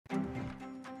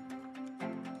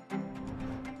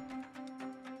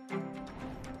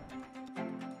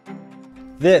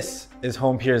This is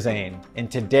HomePure Zayn,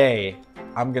 and today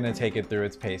I'm gonna take it through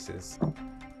its paces.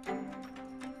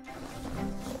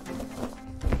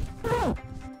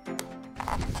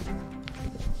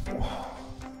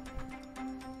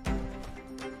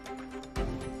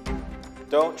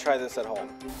 Don't try this at home.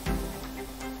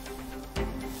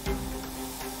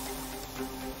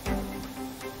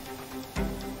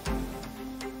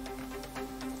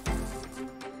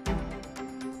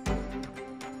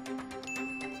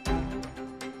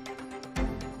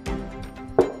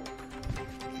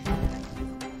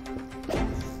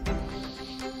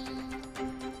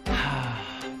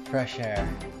 Fresh air.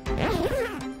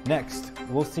 Next,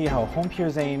 we'll see how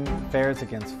HomePure Zayn fares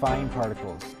against fine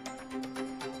particles.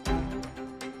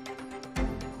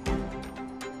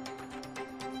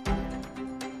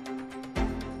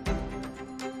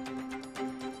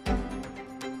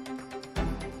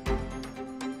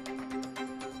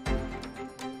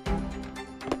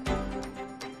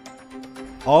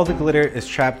 All the glitter is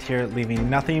trapped here, leaving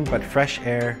nothing but fresh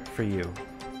air for you.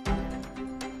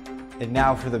 And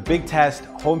now for the big test,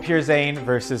 HomePure Zayn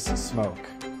versus smoke.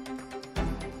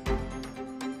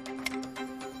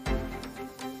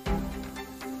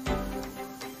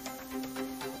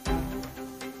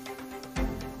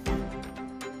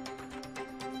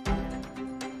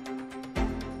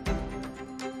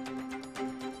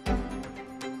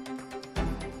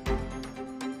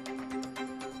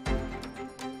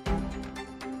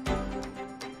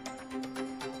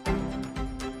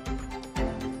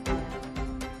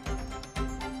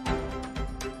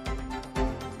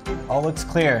 All looks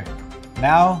clear.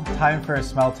 Now, time for a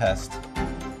smell test.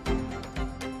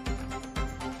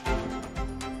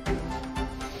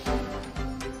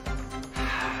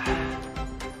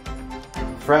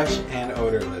 Fresh and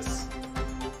odorless.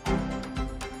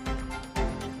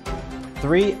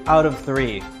 3 out of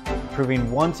 3,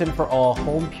 proving once and for all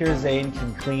HomePure Zayn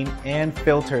can clean and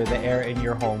filter the air in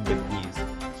your home with ease,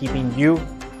 keeping you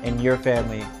and your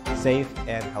family safe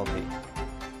and healthy.